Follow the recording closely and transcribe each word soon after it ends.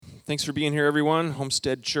Thanks for being here, everyone.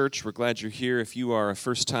 Homestead Church, we're glad you're here. If you are a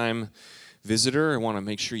first-time visitor, I want to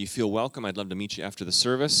make sure you feel welcome. I'd love to meet you after the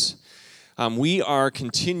service. We are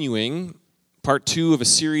continuing part 2 of a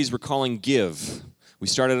series we're calling Give. We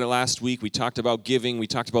started it last week. We talked about giving. We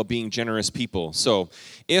talked about being generous people. So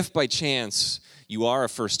if by chance you are a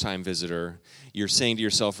first-time visitor, you're saying to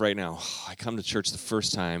yourself right now, I come to church the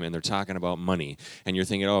first time and they're talking about money. And you're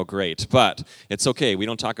thinking, oh, great. But it's okay. We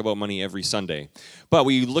don't talk about money every Sunday. But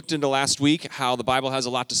we looked into last week how the Bible has a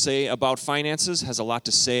lot to say about finances, has a lot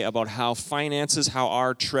to say about how finances, how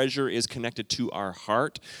our treasure is connected to our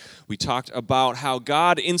heart. We talked about how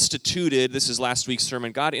God instituted, this is last week's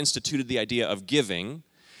sermon, God instituted the idea of giving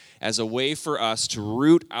as a way for us to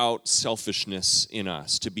root out selfishness in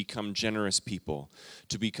us, to become generous people,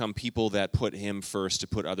 to become people that put Him first, to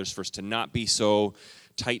put others first, to not be so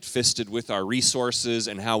tight-fisted with our resources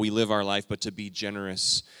and how we live our life, but to be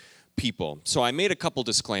generous people. So I made a couple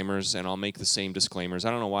disclaimers, and I'll make the same disclaimers.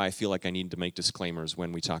 I don't know why I feel like I need to make disclaimers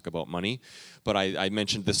when we talk about money, but I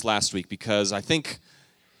mentioned this last week because I think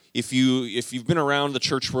if you've been around the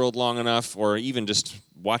church world long enough, or even just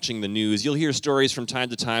watching the news, you'll hear stories from time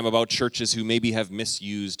to time about churches who maybe have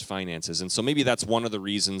misused finances. And so maybe that's one of the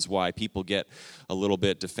reasons why people get a little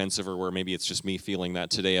bit defensive, or where maybe it's just me feeling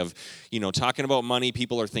that today of, talking about money,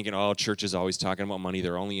 people are thinking, oh, church is always talking about money.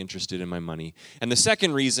 They're only interested in my money. And the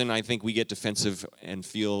second reason I think we get defensive and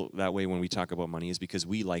feel that way when we talk about money is because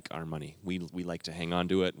we like our money. We like to hang on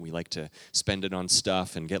to it. We like to spend it on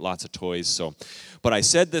stuff and get lots of toys. But I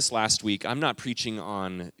said this last week, I'm not preaching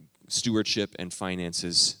on stewardship and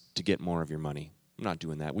finances to get more of your money. I'm not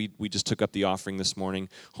doing that. We just took up the offering this morning.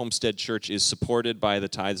 Homestead Church is supported by the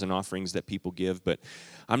tithes and offerings that people give, but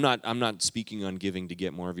I'm not speaking on giving to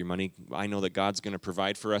get more of your money. I know that God's going to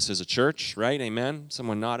provide for us as a church, right? Amen?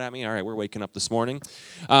 Someone nod at me. All right, we're waking up this morning.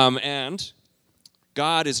 And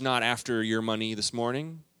God is not after your money this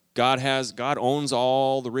morning. God owns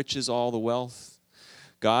all the riches, all the wealth.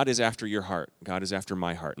 God is after your heart. God is after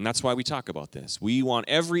my heart. And that's why we talk about this. We want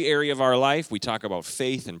every area of our life. We talk about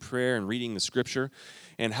faith and prayer and reading the Scripture.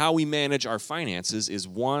 And how we manage our finances is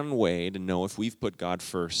one way to know if we've put God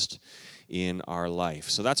first in our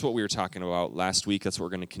life. So that's what we were talking about last week. That's what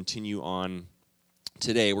we're going to continue on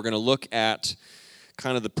today. We're going to look at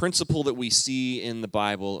kind of the principle that we see in the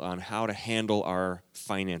Bible on how to handle our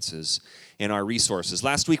finances and our resources.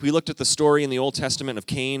 Last week we looked at the story in the Old Testament of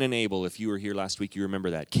Cain and Abel. If you were here last week, you remember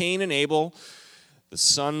that. Cain and Abel, the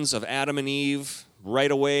sons of Adam and Eve, right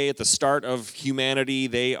away at the start of humanity,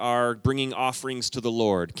 they are bringing offerings to the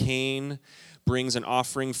Lord. Cain brings an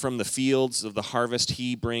offering from the fields of the harvest.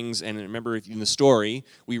 He brings, and remember in the story,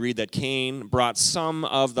 we read that Cain brought some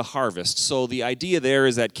of the harvest. So the idea there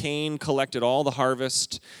is that Cain collected all the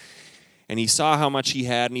harvest, and he saw how much he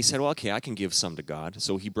had, and he said, well, okay, I can give some to God.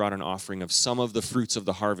 So he brought an offering of some of the fruits of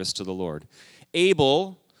the harvest to the Lord.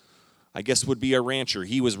 Abel, I guess, would be a rancher.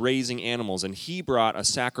 He was raising animals, and he brought a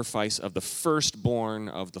sacrifice of the firstborn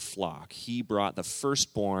of the flock. He brought the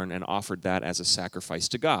firstborn and offered that as a sacrifice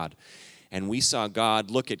to God. And we saw God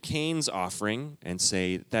look at Cain's offering and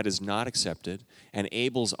say, that is not accepted, and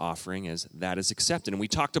Abel's offering is, that is accepted. And we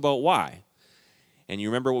talked about why. And you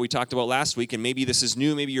remember what we talked about last week, and maybe this is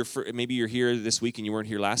new, maybe you're here this week and you weren't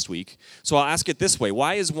here last week. So I'll ask it this way.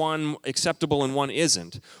 Why is one acceptable and one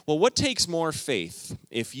isn't? Well, what takes more faith?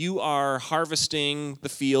 If you are harvesting the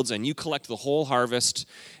fields and you collect the whole harvest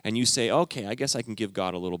and you say, okay, I guess I can give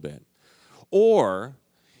God a little bit. Or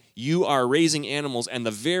you are raising animals and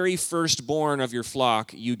the very firstborn of your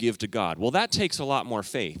flock you give to God. Well, that takes a lot more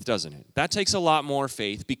faith, doesn't it? That takes a lot more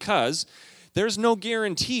faith because there's no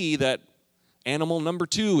guarantee that animal number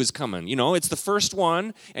 2 is coming. It's the first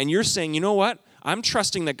one, and you're saying, you know what? I'm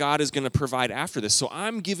trusting that God is going to provide after this, so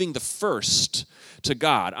I'm giving the first to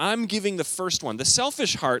God. I'm giving the first one. The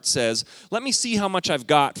selfish heart says, let me see how much I've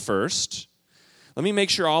got first. Let me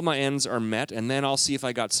make sure all my ends are met, and then I'll see if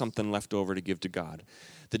I got something left over to give to God.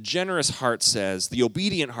 The generous heart says, the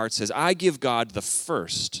obedient heart says, I give God the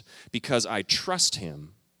first because I trust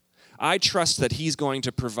Him. I trust that He's going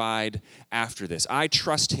to provide after this. I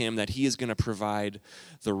trust Him that He is going to provide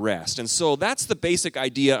the rest. And so that's the basic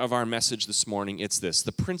idea of our message this morning. It's this,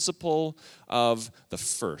 the principle of the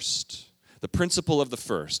first. The principle of the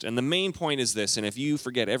first. And the main point is this, and if you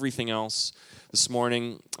forget everything else this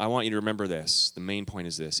morning, I want you to remember this. The main point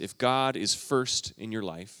is this. If God is first in your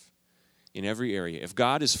life, in every area, if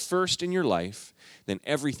God is first in your life, then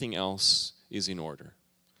everything else is in order.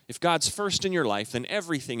 If God's first in your life, then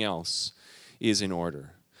everything else is in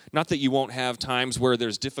order. Not that you won't have times where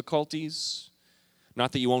there's difficulties,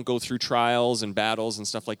 not that you won't go through trials and battles and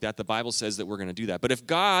stuff like that. The Bible says that we're going to do that. But if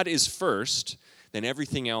God is first, then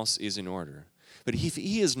everything else is in order. But if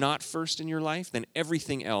he is not first in your life, then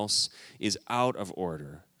everything else is out of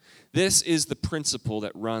order. This is the principle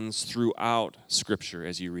that runs throughout Scripture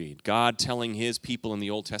as you read. God telling his people in the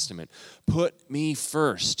Old Testament, put me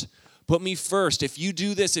first. Put me first. If you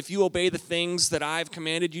do this, if you obey the things that I've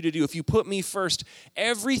commanded you to do, if you put me first,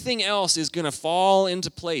 everything else is going to fall into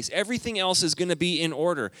place. Everything else is going to be in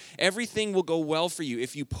order. Everything will go well for you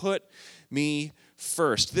if you put me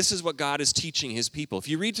first. This is what God is teaching his people. If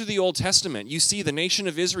you read through the Old Testament, you see the nation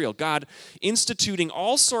of Israel, God instituting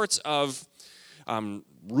all sorts of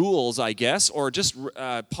rules, I guess, or just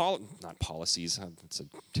not policies. That's a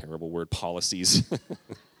terrible word, policies.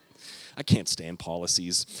 I can't stand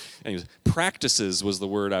policies. Anyways, practices was the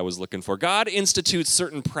word I was looking for. God institutes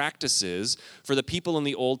certain practices for the people in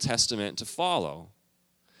the Old Testament to follow,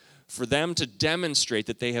 for them to demonstrate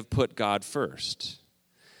that they have put God first.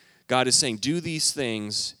 God is saying, do these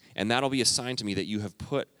things, and that'll be a sign to me that you have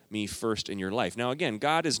put me first in your life. Now, again,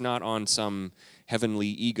 God is not on some heavenly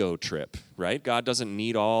ego trip, right? God doesn't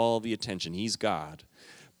need all the attention. He's God.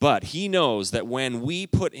 But he knows that when we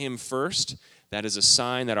put him first, that is a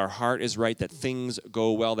sign that our heart is right, that things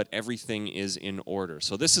go well, that everything is in order.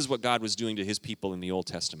 So this is what God was doing to his people in the Old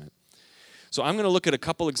Testament. So I'm going to look at a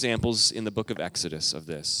couple examples in the book of Exodus of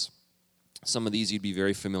this. Some of these you'd be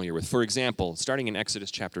very familiar with. For example, starting in Exodus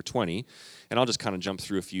chapter 20, and I'll just kind of jump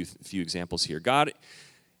through a few examples here. God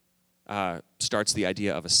starts the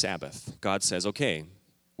idea of a Sabbath. God says, okay,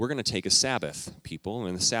 we're going to take a Sabbath, people,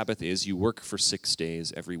 and the Sabbath is you work for 6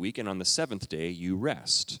 days every week, and on the seventh day you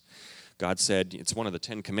rest. God said it's one of the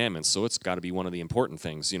 10 commandments, so it's got to be one of the important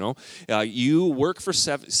things, you know. You work for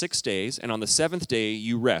 6 days, and on the seventh day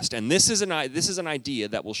you rest. And this is an idea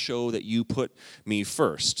that will show that you put me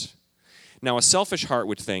first. Now, a selfish heart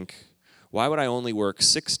would think, why would I only work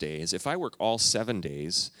 6 days? If I work all 7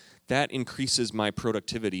 days, that increases my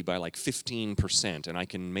productivity by like 15%, and I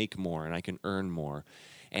can make more, and I can earn more.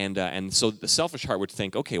 And so the selfish heart would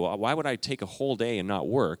think, okay, well, why would I take a whole day and not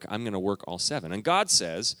work? I'm going to work all 7. And God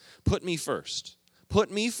says, put me first. Put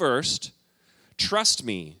me first. Trust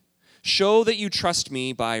me. Show that you trust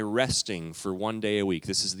me by resting for 1 day a week.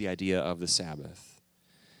 This is the idea of the Sabbath.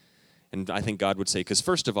 And I think God would say, because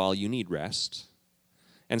first of all, you need rest.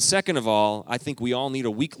 And second of all, I think we all need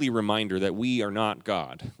a weekly reminder that we are not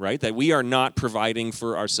God, right? That we are not providing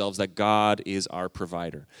for ourselves, that God is our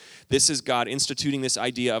provider. This is God instituting this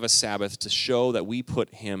idea of a Sabbath to show that we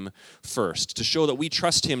put him first, to show that we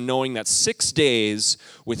trust him knowing that 6 days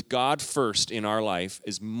with God first in our life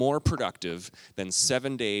is more productive than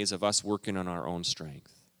 7 days of us working on our own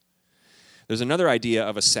strength. There's another idea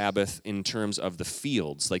of a Sabbath in terms of the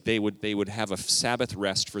fields. Like they would have a Sabbath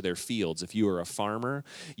rest for their fields. If you were a farmer,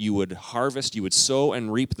 you would harvest, you would sow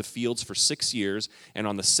and reap the fields for 6 years, and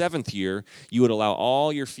on the 7th year, you would allow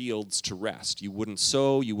all your fields to rest. You wouldn't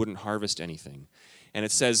sow, you wouldn't harvest anything. And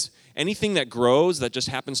it says, anything that grows, that just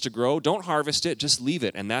happens to grow, don't harvest it, just leave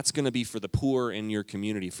it. And that's going to be for the poor in your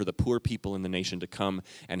community, for the poor people in the nation to come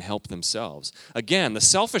and help themselves. Again, the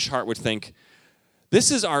selfish heart would think, this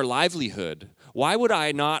is our livelihood. Why would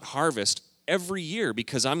I not harvest every year?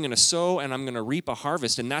 Because I'm going to sow and I'm going to reap a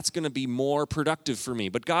harvest, and that's going to be more productive for me.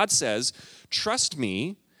 But God says, trust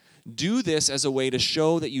me. Do this as a way to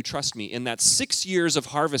show that you trust me. In that 6 years of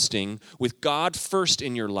harvesting with God first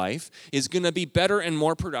in your life is going to be better and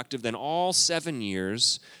more productive than all 7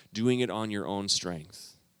 years doing it on your own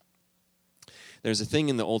strength. There's a thing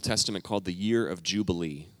in the Old Testament called the year of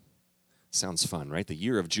Jubilee. Sounds fun, right? The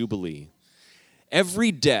year of Jubilee.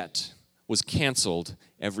 Every debt was canceled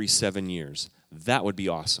every 7 years. That would be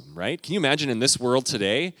awesome, right? Can you imagine in this world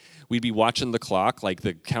today, we'd be watching the clock, like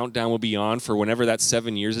the countdown would be on for whenever that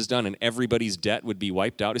 7 years is done, and everybody's debt would be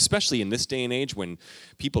wiped out, especially in this day and age when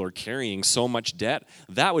people are carrying so much debt.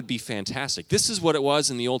 That would be fantastic. This is what it was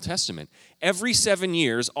in the Old Testament. Every 7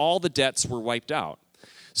 years, all the debts were wiped out.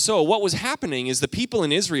 So what was happening is the people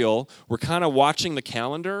in Israel were kind of watching the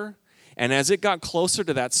calendar, and as it got closer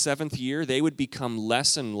to that 7th year, they would become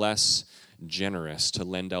less and less generous to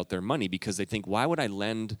lend out their money because they think, why would I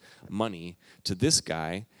lend money to this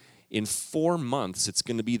guy? In 4 months, it's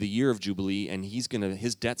going to be the year of Jubilee, and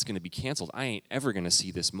his debt's going to be canceled. I ain't ever going to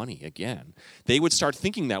see this money again. They would start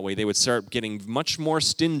thinking that way. They would start getting much more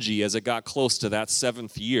stingy as it got close to that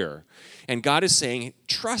 7th year. And God is saying,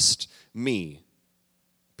 trust me.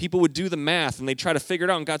 People would do the math, and they'd try to figure it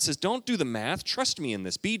out, and God says, don't do the math. Trust me in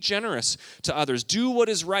this. Be generous to others. Do what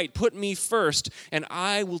is right. Put me first, and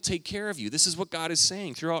I will take care of you. This is what God is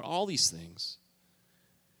saying throughout all these things.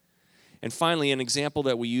 And finally, an example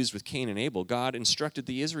that we used with Cain and Abel, God instructed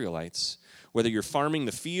the Israelites, whether you're farming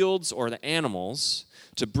the fields or the animals,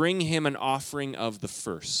 to bring him an offering of the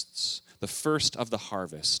firsts, the first of the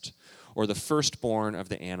harvest, or the firstborn of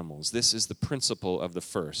the animals. This is the principle of the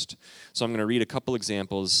first. So I'm going to read a couple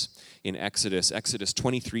examples in Exodus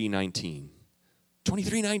 23:19.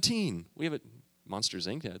 23:19. We have a Monsters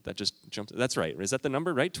Inc. That just jumped. That's right. Is that the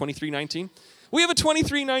number, right? 23:19? We have a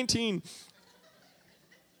 23:19.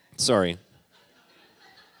 Sorry.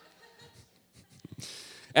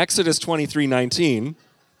 Exodus 23:19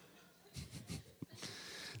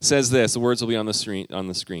 says this. The words will be on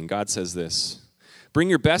the screen. God says this. Bring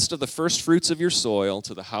your best of the first fruits of your soil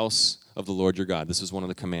to the house of the Lord your God. This is one of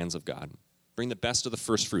the commands of God. Bring the best of the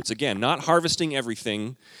first fruits. Again, not harvesting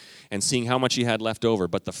everything and seeing how much he had left over,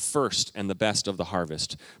 but the first and the best of the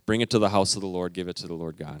harvest. Bring it to the house of the Lord, give it to the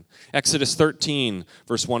Lord God. Exodus 13,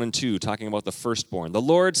 verse 1 and 2, talking about the firstborn. The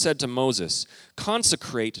Lord said to Moses,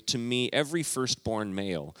 consecrate to me every firstborn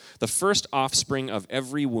male. The first offspring of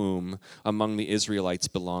every womb among the Israelites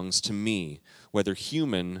belongs to me, whether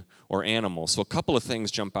human or animal. So a couple of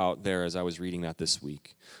things jump out there as I was reading that this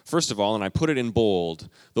week. First of all, and I put it in bold,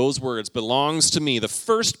 those words, belongs to me. The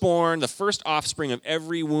firstborn, the first offspring of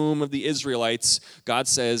every womb of the Israelites, God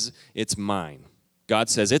says, it's mine. God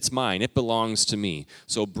says, it's mine. It belongs to me.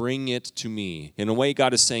 So bring it to me. In a way,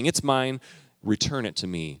 God is saying, it's mine. Return it to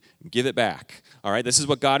me. Give it back. All right, this is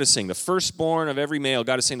what God is saying. The firstborn of every male,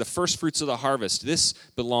 God is saying the first fruits of the harvest. This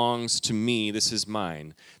belongs to me. This is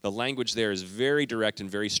mine. The language there is very direct and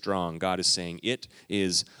very strong. God is saying, it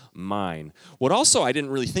is mine. What also I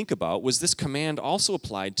didn't really think about was this command also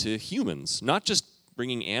applied to humans, not just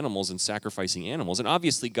bringing animals and sacrificing animals. And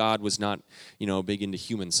obviously God was not, big into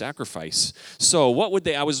human sacrifice. So what would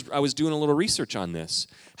they, I was doing a little research on this.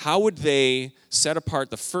 How would they set apart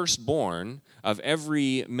the firstborn of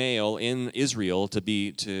every male in Israel to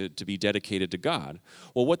be dedicated to God?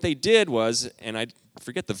 Well, what they did was, and I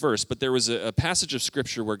forget the verse, but there was a passage of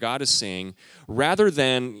Scripture where God is saying, rather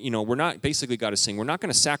than, God is saying, we're not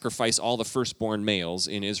going to sacrifice all the firstborn males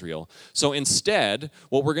in Israel. So instead,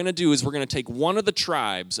 what we're going to do is we're going to take one of the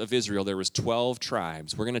tribes of Israel. There was 12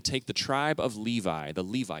 tribes. We're going to take the tribe of Levi, the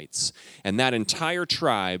Levites, and that entire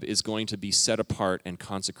tribe is going to be set apart and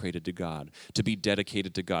consecrated to God, to be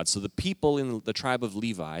dedicated to God. So the people in the tribe of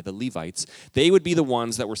Levi, the Levites, they would be the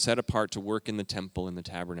ones that were set apart to work in the temple and the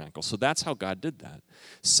tabernacle. So that's how God did that.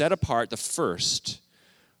 Set apart the first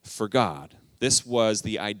for God. This was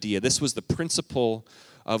the idea. This was the principle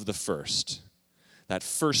of the first. That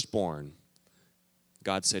firstborn,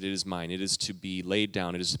 God said, it is mine. It is to be laid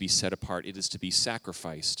down. It is to be set apart. It is to be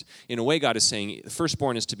sacrificed. In a way, God is saying the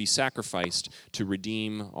firstborn is to be sacrificed to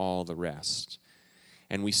redeem all the rest.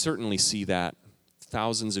 And we certainly see that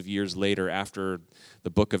thousands of years later after the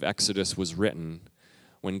book of Exodus was written,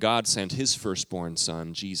 when God sent his firstborn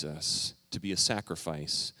son, Jesus, to be a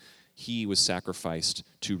sacrifice. He was sacrificed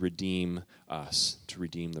to redeem us, to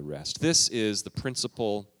redeem the rest. This is the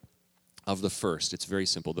principle of the first. It's very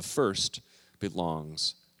simple. The first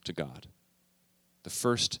belongs to God. The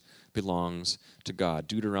first belongs to God.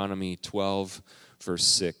 Deuteronomy 12, verse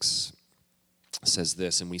 6 says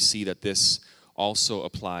this, and we see that this also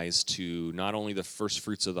applies to not only the first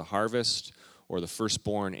fruits of the harvest or the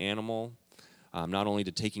firstborn animal, not only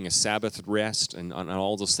to taking a Sabbath rest and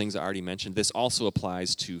all those things I already mentioned, this also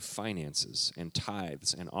applies to finances and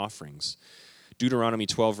tithes and offerings. Deuteronomy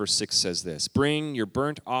 12, verse 6 says this, bring your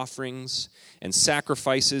burnt offerings and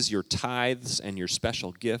sacrifices, your tithes and your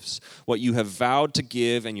special gifts, what you have vowed to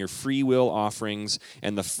give, and your free will offerings,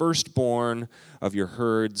 and the firstborn of your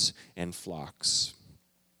herds and flocks.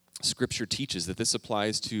 Scripture teaches that this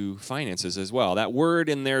applies to finances as well. That word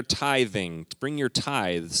in there, tithing, bring your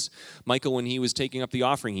tithes. Michael, when he was taking up the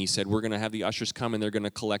offering, he said, we're going to have the ushers come and they're going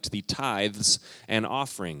to collect the tithes and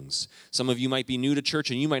offerings. Some of you might be new to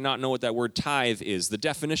church and you might not know what that word tithe is. The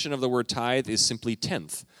definition of the word tithe is simply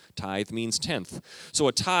tenth. Tithe means tenth. So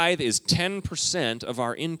a tithe is 10% of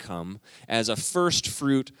our income as a first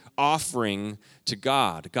fruit offering to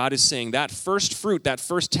God. God is saying that first fruit, that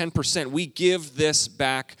first 10%, we give this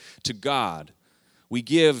back to God. We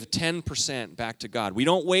give 10% back to God. We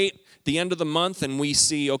don't wait the end of the month and we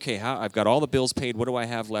see, okay, I've got all the bills paid. What do I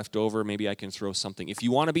have left over? Maybe I can throw something. If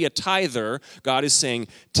you want to be a tither, God is saying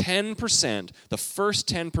 10%, the first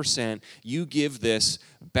 10%, you give this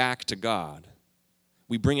back to God.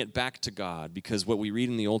 We bring it back to God because what we read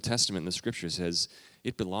in the Old Testament in the Scripture says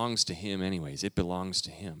it belongs to Him anyways. It belongs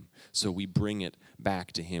to Him. So we bring it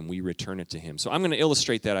back to Him. We return it to Him. So I'm going to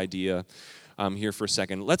illustrate that idea here for a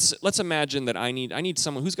second. Let's imagine that I need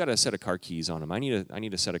someone who's got a set of car keys on him. I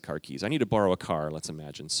need a set of car keys. I need to borrow a car, let's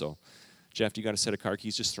imagine. So Jeff, you got a set of car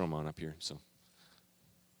keys? Just throw them on up here. So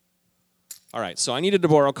All right, so I needed to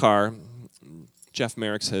borrow a car. Jeff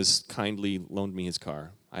Merricks has kindly loaned me his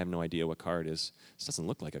car. I have no idea what car it is. This doesn't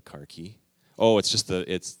look like a car key. Oh,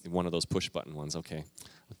 it's one of those push button ones. Okay.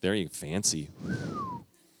 There you fancy.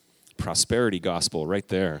 Prosperity gospel right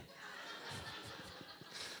there.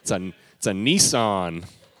 It's a Nissan.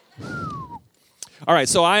 All right,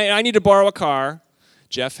 so I need to borrow a car.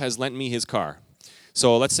 Jeff has lent me his car.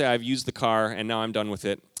 So let's say I've used the car and now I'm done with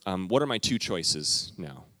it. What are my two choices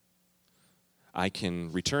now? I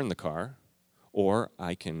can return the car, or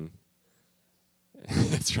I can,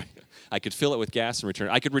 that's right, I could fill it with gas and return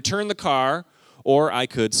it. I could return the car, or I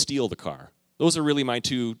could steal the car. Those are really my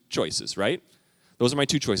two choices, right? Those are my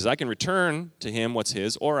two choices. I can return to him what's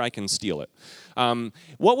his, or I can steal it.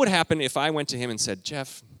 What would happen if I went to him and said,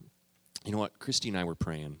 Jeff, you know what, Christy and I were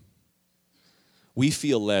praying. We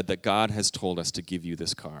feel led that God has told us to give you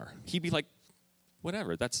this car. He'd be like,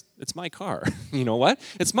 whatever, it's my car. You know what?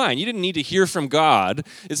 It's mine. You didn't need to hear from God.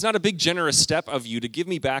 It's not a big generous step of you to give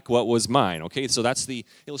me back what was mine, okay? So that's the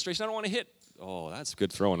illustration. I don't want to hit. Oh, that's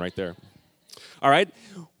good throwing right there. All right?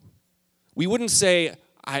 We wouldn't say,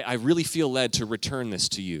 I really feel led to return this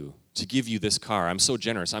to you, to give you this car. I'm so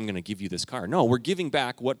generous, I'm going to give you this car. No, we're giving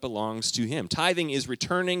back what belongs to him. Tithing is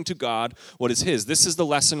returning to God what is his. This is the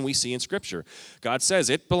lesson we see in Scripture. God says,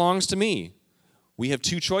 it belongs to me. We have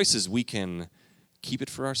two choices. We can keep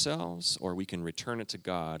it for ourselves, or we can return it to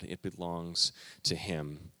God. It belongs to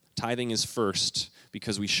him. Tithing is first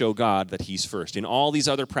because we show God that he's first. In all these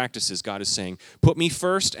other practices, God is saying, put me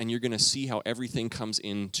first, and you're going to see how everything comes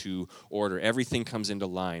into order. Everything comes into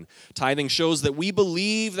line. Tithing shows that we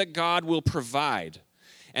believe that God will provide,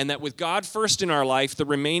 and that with God first in our life, the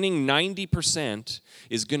remaining 90%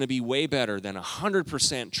 is going to be way better than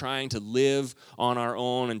 100% trying to live on our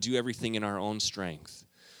own and do everything in our own strength.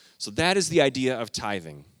 So that is the idea of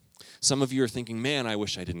tithing. Some of you are thinking, man, I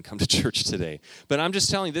wish I didn't come to church today. But I'm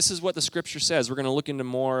just telling you, this is what the Scripture says. We're going to look into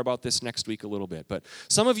more about this next week a little bit. But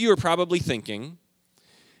some of you are probably thinking,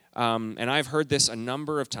 and I've heard this a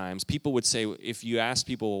number of times, people would say, if you ask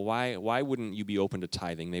people, well, why wouldn't you be open to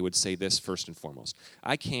tithing? They would say this first and foremost: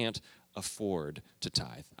 I can't afford to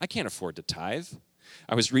tithe. I can't afford to tithe.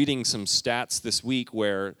 I was reading some stats this week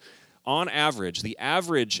where, on average, the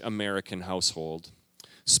average American household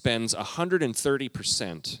spends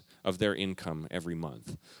 130% of their income every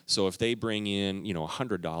month. So if they bring in,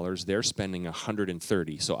 $100, they're spending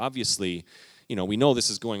 $130. So obviously, we know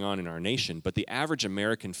this is going on in our nation, but the average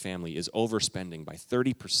American family is overspending by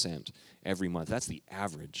 30% every month. That's the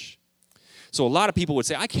average. So a lot of people would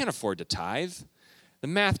say, I can't afford to tithe. The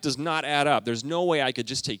math does not add up. There's no way I could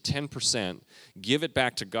just take 10%, give it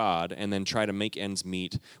back to God, and then try to make ends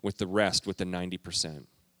meet with the rest, with the 90%.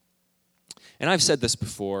 And I've said this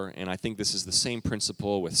before, and I think this is the same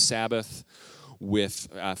principle with Sabbath, with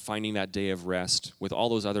finding that day of rest, with all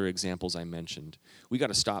those other examples I mentioned. We got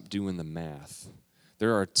to stop doing the math.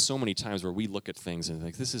 There are so many times where we look at things and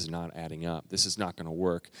think, this is not adding up. This is not going to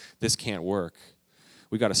work. This can't work.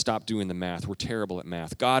 We got to stop doing the math. We're terrible at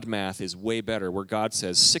math. God math is way better, where God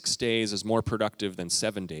says 6 days is more productive than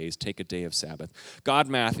 7 days. Take a day of Sabbath. God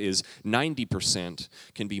math is 90%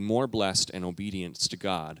 can be more blessed and obedience to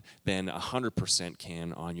God than 100%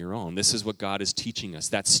 can on your own. This is what God is teaching us,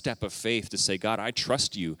 that step of faith to say, God, I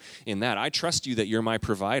trust you in that. I trust you that you're my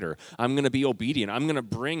provider. I'm going to be obedient. I'm going to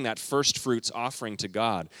bring that first fruits offering to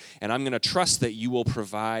God, and I'm going to trust that you will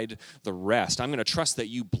provide the rest. I'm going to trust that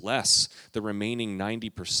you bless the remaining 90%.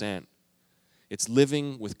 It's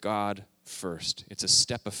living with God first. It's a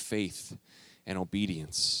step of faith and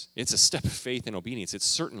obedience. It's a step of faith and obedience. It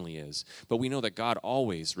certainly is. But we know that God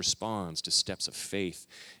always responds to steps of faith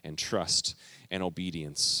and trust and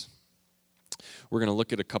obedience. We're going to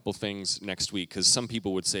look at a couple things next week, because some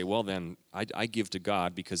people would say, well, then I give to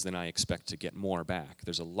God because then I expect to get more back.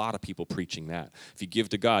 There's a lot of people preaching that. If you give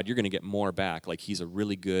to God, you're going to get more back, like he's a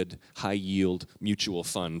really good high-yield mutual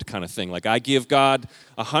fund kind of thing. Like, I give God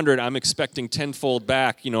 100, I'm expecting tenfold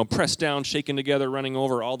back, pressed down, shaken together, running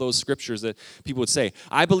over, all those scriptures that people would say.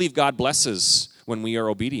 I believe God blesses when we are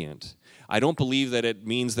obedient. I don't believe that it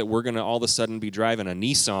means that we're going to all of a sudden be driving a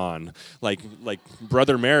Nissan like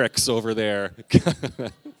Brother Merrick's over there.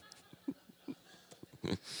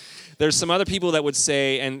 There's some other people that would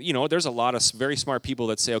say, and there's a lot of very smart people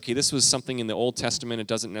that say, okay, this was something in the Old Testament. It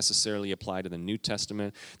doesn't necessarily apply to the New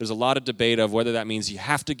Testament. There's a lot of debate of whether that means you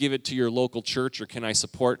have to give it to your local church, or can I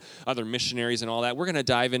support other missionaries and all that. We're going to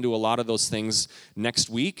dive into a lot of those things next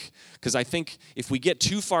week, because I think if we get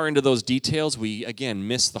too far into those details, we, again,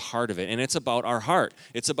 miss the heart of it. And it's about our heart.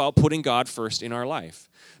 It's about putting God first in our life.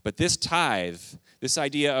 But this tithe, this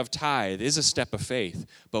idea of tithe, is a step of faith.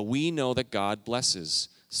 But we know that God blesses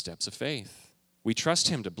steps of faith. We trust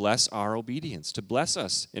him to bless our obedience, to bless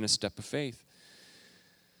us in a step of faith.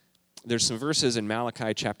 There's some verses in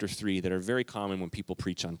Malachi chapter 3 that are very common when people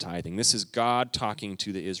preach on tithing. This is God talking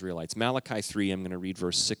to the Israelites. Malachi 3, I'm going to read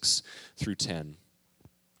verse 6 through 10.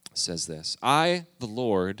 It says this, I, the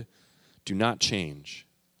Lord, do not change.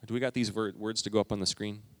 Do we got these words to go up on the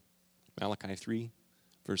screen? Malachi 3,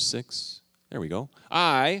 verse 6. There we go.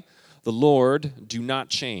 I, the Lord, do not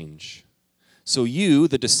change. So you,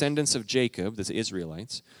 the descendants of Jacob, the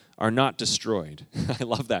Israelites, are not destroyed. I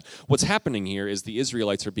love that. What's happening here is the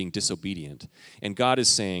Israelites are being disobedient. And God is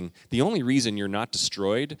saying, the only reason you're not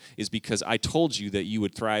destroyed is because I told you that you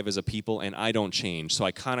would thrive as a people and I don't change. So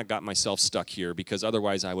I kind of got myself stuck here because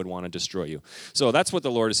otherwise I would want to destroy you. So that's what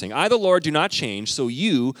the Lord is saying. I, the Lord, do not change. So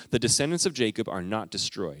you, the descendants of Jacob, are not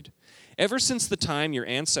destroyed. Ever since the time your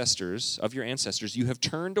ancestors, you have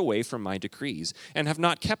turned away from my decrees and have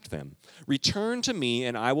not kept them. Return to me,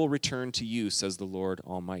 and I will return to you, says the Lord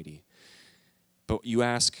Almighty. But you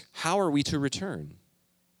ask, how are we to return?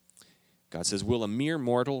 God says, will a mere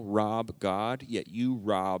mortal rob God? Yet you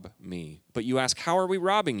rob me. But you ask, how are we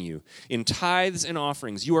robbing you? In tithes and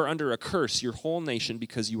offerings. You are under a curse, your whole nation,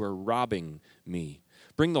 because you are robbing me.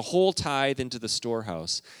 Bring the whole tithe into the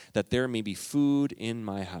storehouse, that there may be food in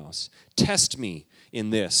my house. Test me in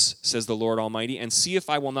this, says the Lord Almighty, and see if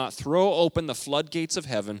I will not throw open the floodgates of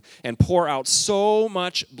heaven and pour out so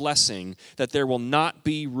much blessing that there will not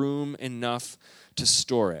be room enough to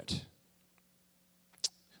store it.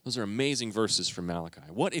 Those are amazing verses from Malachi.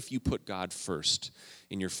 What if you put God first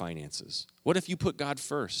in your finances? What if you put God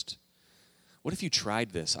first? What if you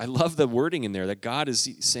tried this? I love the wording in there that God is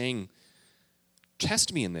saying,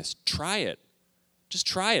 test me in this. Try it. Just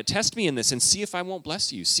try it. Test me in this and see if I won't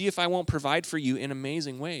bless you. See if I won't provide for you in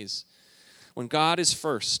amazing ways. When God is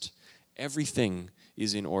first, everything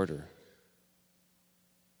is in order.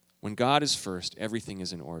 When God is first, everything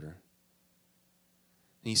is in order.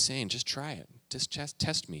 And he's saying, just try it. Just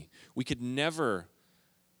test me. We could never,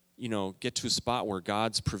 get to a spot where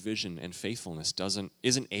God's provision and faithfulness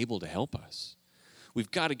isn't able to help us.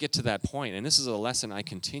 We've got to get to that point, and this is a lesson I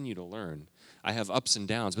continue to learn. I have ups and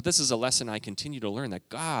downs, but this is a lesson I continue to learn, that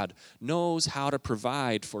God knows how to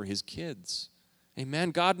provide for his kids.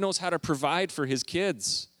 Amen. God knows how to provide for his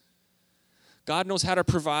kids. God knows how to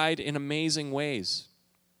provide in amazing ways.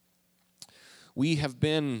 We have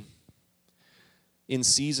been in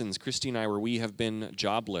seasons, Christy and I, where we have been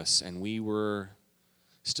jobless and we were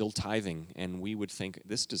still tithing, and we would think,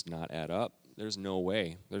 this does not add up. There's no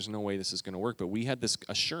way this is going to work. But we had this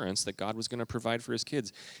assurance that God was going to provide for his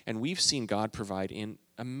kids. And we've seen God provide in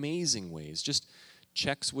amazing ways. Just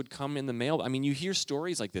checks would come in the mail. I mean, you hear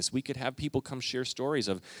stories like this. We could have people come share stories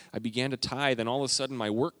of, I began to tithe, and all of a sudden my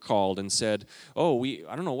work called and said, I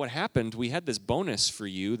don't know what happened. We had this bonus for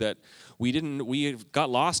you that we got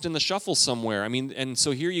lost in the shuffle somewhere. I mean, and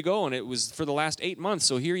so here you go, and it was for the last 8 months.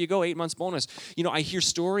 So here you go, 8 months bonus. I hear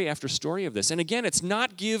story after story of this. And again, it's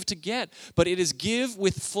not give to get, but it is give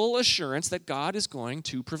with full assurance that God is going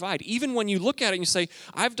to provide. Even when you look at it and you say,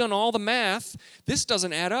 I've done all the math, this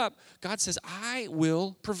doesn't add up. God says, I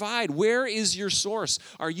will provide. Where is your source?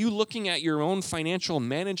 Are you looking at your own financial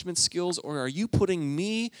management skills, or are you putting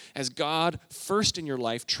me as God first in your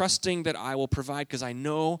life, trusting that I will provide because I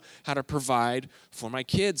know how to provide for my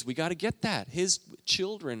kids? We got to get that. His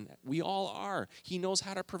children, we all are. He knows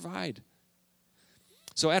how to provide.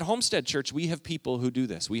 So at Homestead Church, we have people who do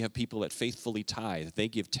this. We have people that faithfully tithe. They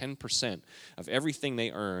give 10% of everything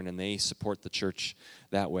they earn, and they support the church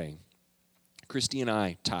that way. Christy and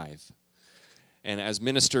I tithe. And as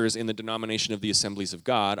ministers in the denomination of the Assemblies of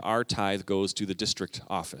God, our tithe goes to the district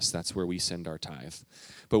office. That's where we send our tithe.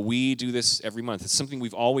 But we do this every month. It's something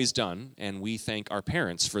we've always done, and we thank our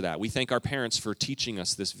parents for that. We thank our parents for teaching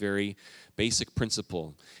us this very basic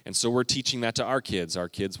principle. And so we're teaching that to our kids. Our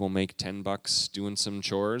kids will make $10 doing some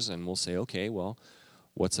chores, and we'll say, okay, well,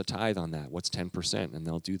 what's a tithe on that? What's 10%? And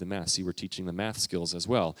they'll do the math. See, we're teaching the math skills as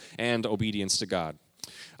well, and obedience to God.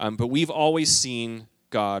 But we've always seen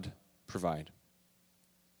God provide.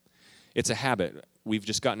 It's a habit. We've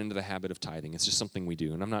just gotten into the habit of tithing. It's just something we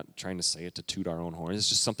do. And I'm not trying to say it to toot our own horn. It's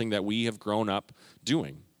just something that we have grown up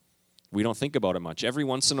doing. We don't think about it much. Every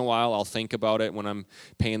once in a while, I'll think about it when I'm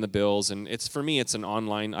paying the bills. And for me, it's an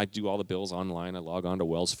online. I do all the bills online. I log on to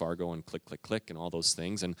Wells Fargo and click, click, click, and all those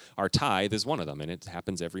things. And our tithe is one of them, and it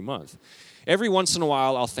happens every month. Every once in a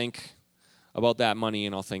while, I'll think about that money,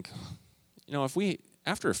 and I'll think,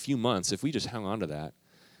 after a few months, if we just hung on to that,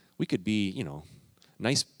 we could be,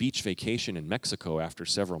 nice beach vacation in Mexico after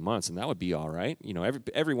several months, and that would be all right.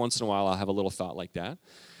 Every once in a while I'll have a little thought like that.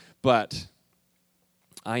 But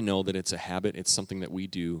I know that it's a habit. It's something that we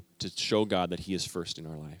do to show God that he is first in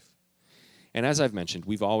our life. And as I've mentioned,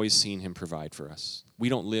 we've always seen him provide for us. We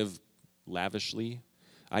don't live lavishly.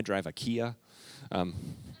 I drive a Kia.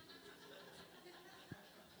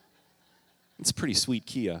 It's a pretty sweet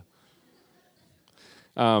Kia.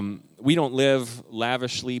 We don't live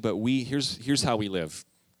lavishly, but here's how we live.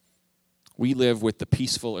 We live with the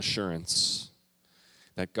peaceful assurance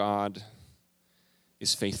that God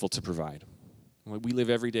is faithful to provide. We live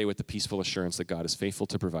every day with the peaceful assurance that God is faithful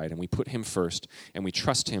to provide, and we put him first, and we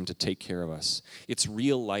trust him to take care of us. It's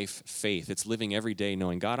real life faith. It's living every day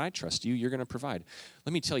knowing, God, I trust you. You're going to provide.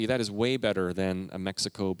 Let me tell you, that is way better than a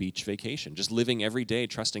Mexico beach vacation. Just living every day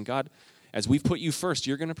trusting God, as we've put you first,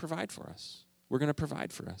 you're going to provide for us. We're going to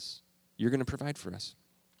provide for us. You're going to provide for us.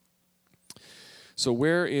 So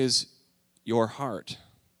where is your heart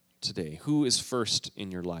today? Who is first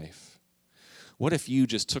in your life? What if you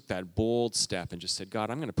just took that bold step and just said, God,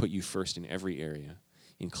 I'm going to put you first in every area,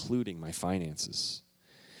 including my finances.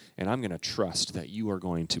 And I'm going to trust that you are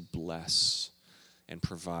going to bless and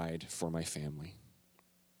provide for my family.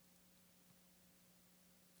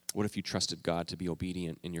 What if you trusted God to be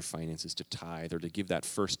obedient in your finances, to tithe, or to give that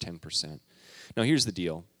first 10%? Now, here's the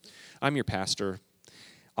deal. I'm your pastor.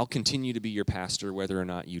 I'll continue to be your pastor whether or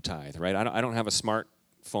not you tithe, right? I don't have a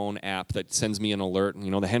smartphone app that sends me an alert.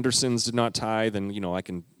 The Hendersons did not tithe, and, I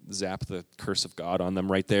can zap the curse of God on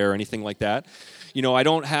them right there or anything like that.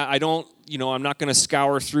 I'm not going to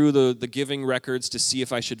scour through the giving records to see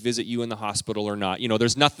if I should visit you in the hospital or not.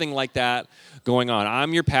 There's nothing like that going on.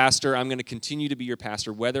 I'm your pastor. I'm going to continue to be your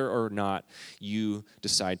pastor whether or not you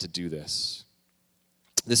decide to do this.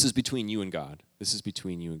 This is between you and God. This is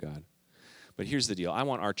between you and God. But here's the deal. I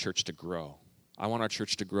want our church to grow. I want our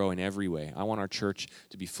church to grow in every way. I want our church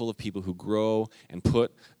to be full of people who grow and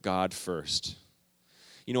put God first.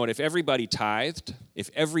 You know what? If everybody tithed, if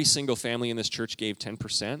every single family in this church gave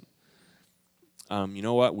 10%, you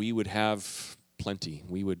know what? We would have plenty.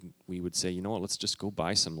 We would say, you know what? Let's just go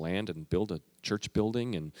buy some land and build a church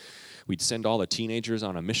building, and we'd send all the teenagers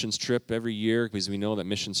on a missions trip every year, because we know that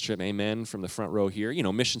missions trip, amen, from the front row here.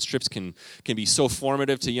 Missions trips can be so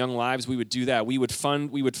formative to young lives. We would do that. We would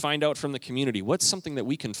find out from the community, what's something that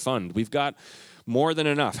we can fund? We've got more than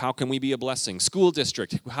enough. How can we be a blessing? School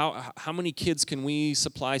district, how many kids can we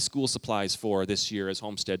supply school supplies for this year as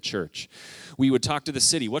Homestead Church? We would talk to the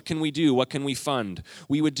city. What can we do? What can we fund?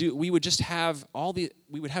 We would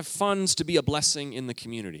have funds to be a blessing in the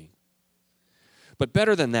community. But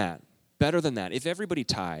better than that, if everybody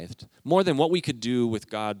tithed, more than what we could do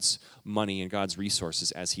with God's money and God's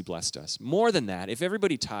resources as he blessed us, more than that, if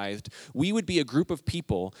everybody tithed, we would be a group of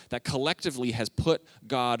people that collectively has put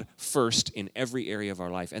God first in every area of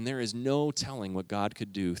our life. And there is no telling what God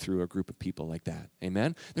could do through a group of people like that.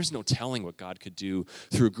 Amen? There's no telling what God could do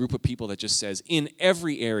through a group of people that just says, in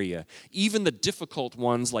every area, even the difficult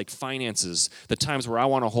ones like finances, the times where I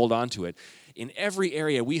want to hold on to it, in every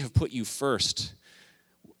area we have put you first.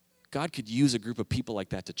 God could use a group of people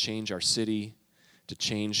like that to change our city, to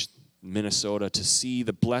change Minnesota, to see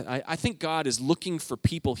the I think God is looking for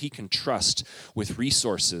people he can trust with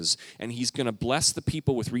resources, and he's going to bless the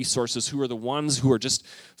people with resources who are the ones who are just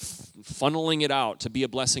funneling it out to be a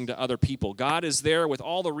blessing to other people. God is there with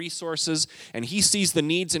all the resources, and he sees the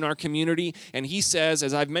needs in our community, and he says,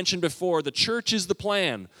 as I've mentioned before, the church is the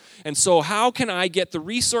plan. And so how can I get the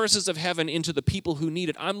resources of heaven into the people who need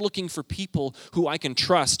it? I'm looking for people who I can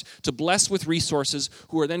trust to bless with resources,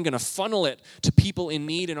 who are then going to funnel it to people in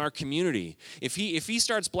need in our community. If he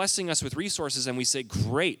starts blessing us with resources and we say,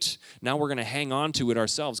 great, now we're going to hang on to it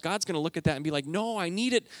ourselves, God's going to look at that and be like, no, I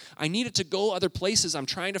need it to go other places. I'm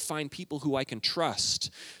trying to find people who I can trust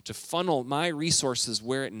to funnel my resources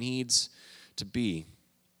where it needs to be.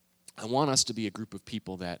 I want us to be a group of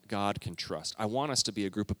people that God can trust. I want us to be a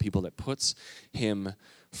group of people that puts him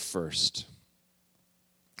first.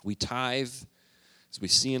 We tithe, as we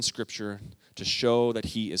see in Scripture, to show that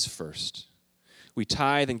he is first. We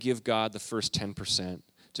tithe and give God the first 10%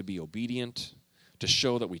 to be obedient, to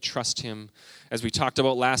show that we trust him. As we talked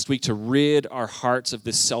about last week, to rid our hearts of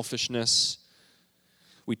this selfishness.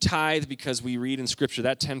 We tithe because we read in Scripture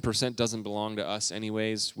that 10% doesn't belong to us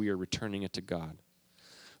anyways. We are returning it to God.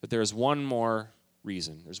 But there is one more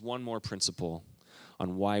reason. There's one more principle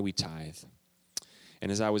on why we tithe.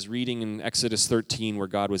 And as I was reading in Exodus 13, where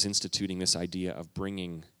God was instituting this idea of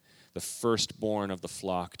bringing the firstborn of the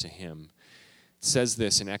flock to him, it says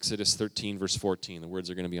this in Exodus 13, verse 14. The words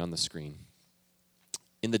are going to be on the screen.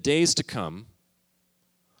 In the days to come,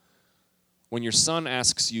 when your son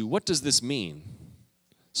asks you, what does this mean?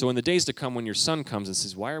 So in the days to come, when your son comes and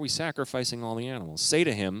says, why are we sacrificing all the animals? Say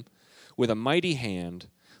to him, with a mighty hand,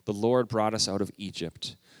 the Lord brought us out of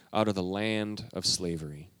Egypt, out of the land of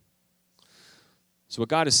slavery. So what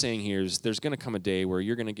God is saying here is there's going to come a day where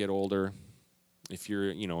you're going to get older, if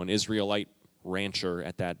you're, an Israelite rancher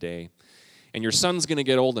at that day, and your son's going to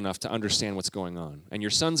get old enough to understand what's going on. And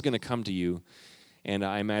your son's going to come to you, and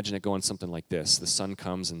I imagine it going something like this. The son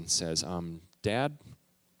comes and says, Dad,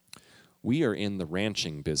 we are in the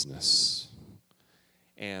ranching business.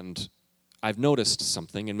 And I've noticed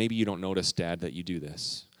something, and maybe you don't notice, Dad, that you do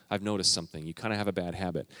this. I've noticed something. You kind of have a bad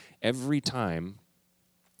habit. Every time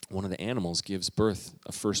one of the animals gives birth,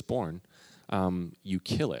 a firstborn, you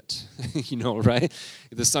kill it, right?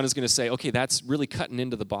 The son is going to say, okay, that's really cutting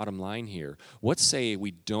into the bottom line here. What say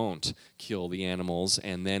we don't kill the animals,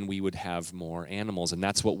 and then we would have more animals? And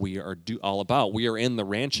that's what we are all about. We are in the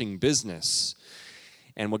ranching business.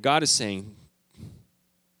 And what God is saying,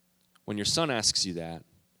 when your son asks you that,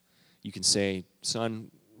 you can say, son,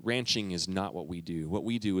 ranching is not what we do. What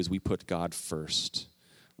we do is we put God first.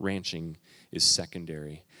 Ranching is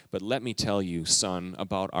secondary. But let me tell you, son,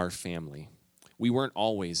 about our family. We weren't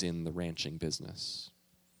always in the ranching business.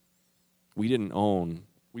 We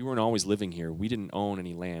weren't always living here. We didn't own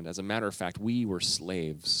any land. As a matter of fact, we were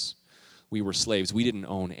slaves. We were slaves. We didn't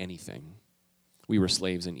own anything. We were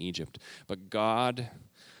slaves in Egypt. But God,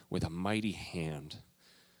 with a mighty hand,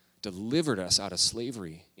 delivered us out of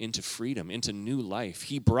slavery into freedom, into new life.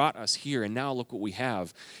 He brought us here, and now look what we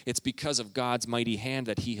have. It's because of God's mighty hand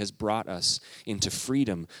that he has brought us into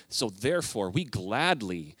freedom. So therefore, we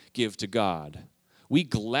gladly give to God. We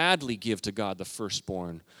gladly give to God the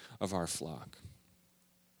firstborn of our flock.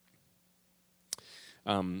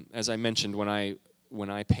 As I mentioned, when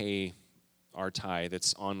I pay our tithe,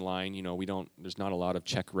 it's online. There's not a lot of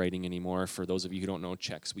check writing anymore. For those of you who don't know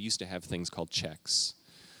checks, we used to have things called checks,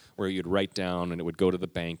 where you'd write down and it would go to the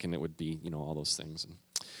bank and it would be, all those things.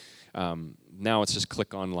 And, now it's just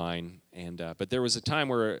click online. But there was a time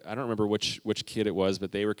where, I don't remember which kid it was,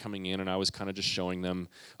 but they were coming in and I was kind of just showing them,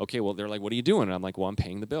 okay, well, they're like, what are you doing? And I'm like, well, I'm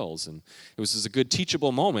paying the bills. And it was just a good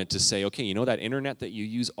teachable moment to say, okay, that internet that you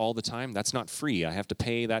use all the time, that's not free. I have to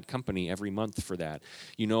pay that company every month for that.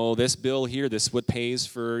 This bill here, this what pays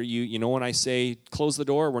for you. When I say close the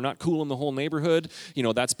door, we're not cool in the whole neighborhood,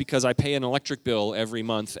 that's because I pay an electric bill every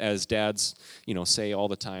month, as dads, say all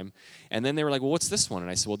the time. And then they were like, well, what's this one?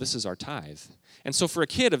 And I said, well, this is our tithe. And so for a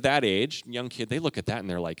kid of that age, young kid, they look at that and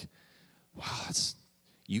they're like, wow,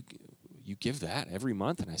 you give that every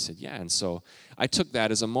month? And I said, yeah. And so I took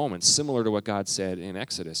that as a moment, similar to what God said in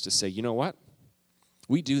Exodus, to say, you know what?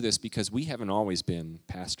 We do this because we haven't always been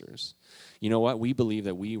pastors. You know what? We believe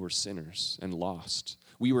that we were sinners and lost.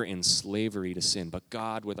 We were in slavery to sin, but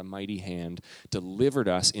God, with a mighty hand, delivered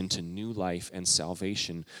us into new life and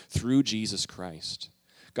salvation through Jesus Christ.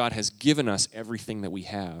 God has given us everything that we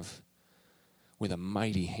have with a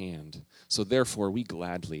mighty hand. So therefore, we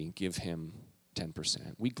gladly give him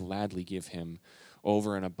 10%. We gladly give him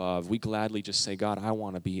over and above. We gladly just say, God, I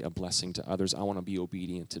want to be a blessing to others. I want to be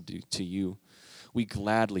obedient to you. We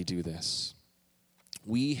gladly do this.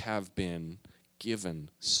 We have been given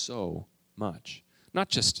so much. Not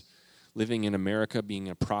just living in America, being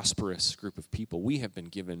a prosperous group of people. We have been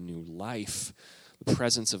given new life, the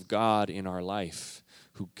presence of God in our life,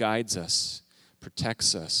 who guides us,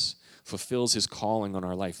 protects us, fulfills his calling on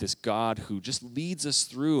our life. This God who just leads us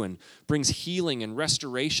through and brings healing and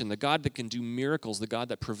restoration, the God that can do miracles, the God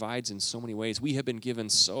that provides in so many ways. We have been given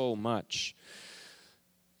so much.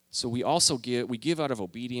 So we also give out of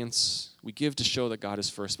obedience. We give to show that God is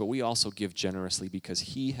first, but we also give generously because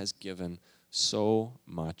he has given so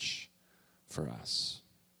much for us.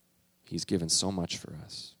 He's given so much for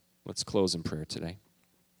us. Let's close in prayer today.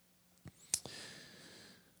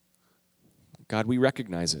 God, we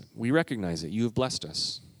recognize it. We recognize it. You have blessed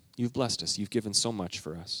us. You've blessed us. You've given so much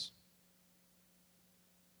for us.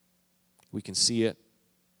 We can see it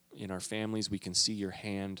in our families. We can see your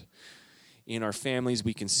hand. In our families,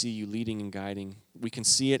 we can see you leading and guiding. We can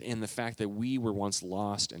see it in the fact that we were once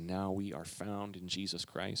lost and now we are found in Jesus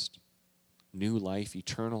Christ. New life,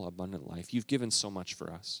 eternal, abundant life. You've given so much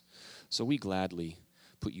for us. So we gladly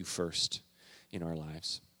put you first in our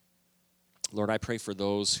lives. Lord, I pray for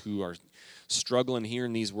those who are struggling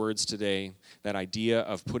hearing these words today. That idea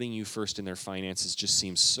of putting you first in their finances just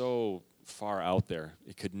seems so far out there.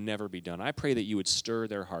 It could never be done. I pray that you would stir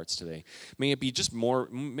their hearts today. May it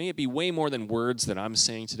be way more than words that I'm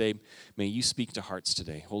saying today. May you speak to hearts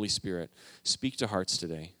today. Holy Spirit, speak to hearts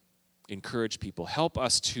today. Encourage people. Help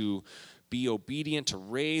us to be obedient, to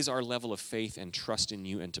raise our level of faith and trust in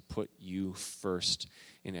you, and to put you first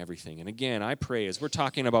in everything. And again, I pray, as we're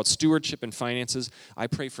talking about stewardship and finances, I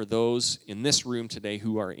pray for those in this room today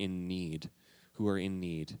who are in need,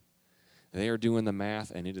 They are doing the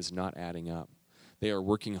math, and it is not adding up. They are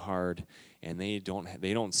working hard, and they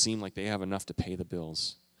don't seem like they have enough to pay the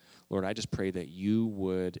bills. Lord, I just pray that you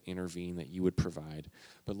would intervene, that you would provide.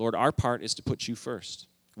 But Lord, our part is to put you first.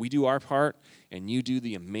 We do our part, and you do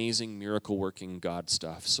the amazing miracle-working God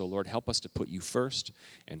stuff. So Lord, help us to put you first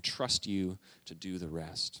and trust you to do the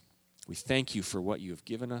rest. We thank you for what you have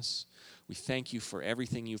given us. We thank you for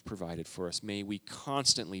everything you've provided for us. May we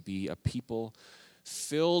constantly be a people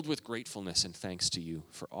filled with gratefulness and thanks to you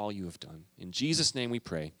for all you have done. In Jesus' name we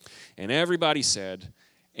pray. And everybody said,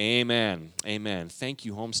 amen. Amen. Thank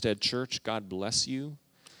you, Homestead Church. God bless you.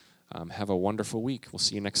 Have a wonderful week. We'll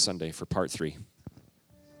see you next Sunday for part 3.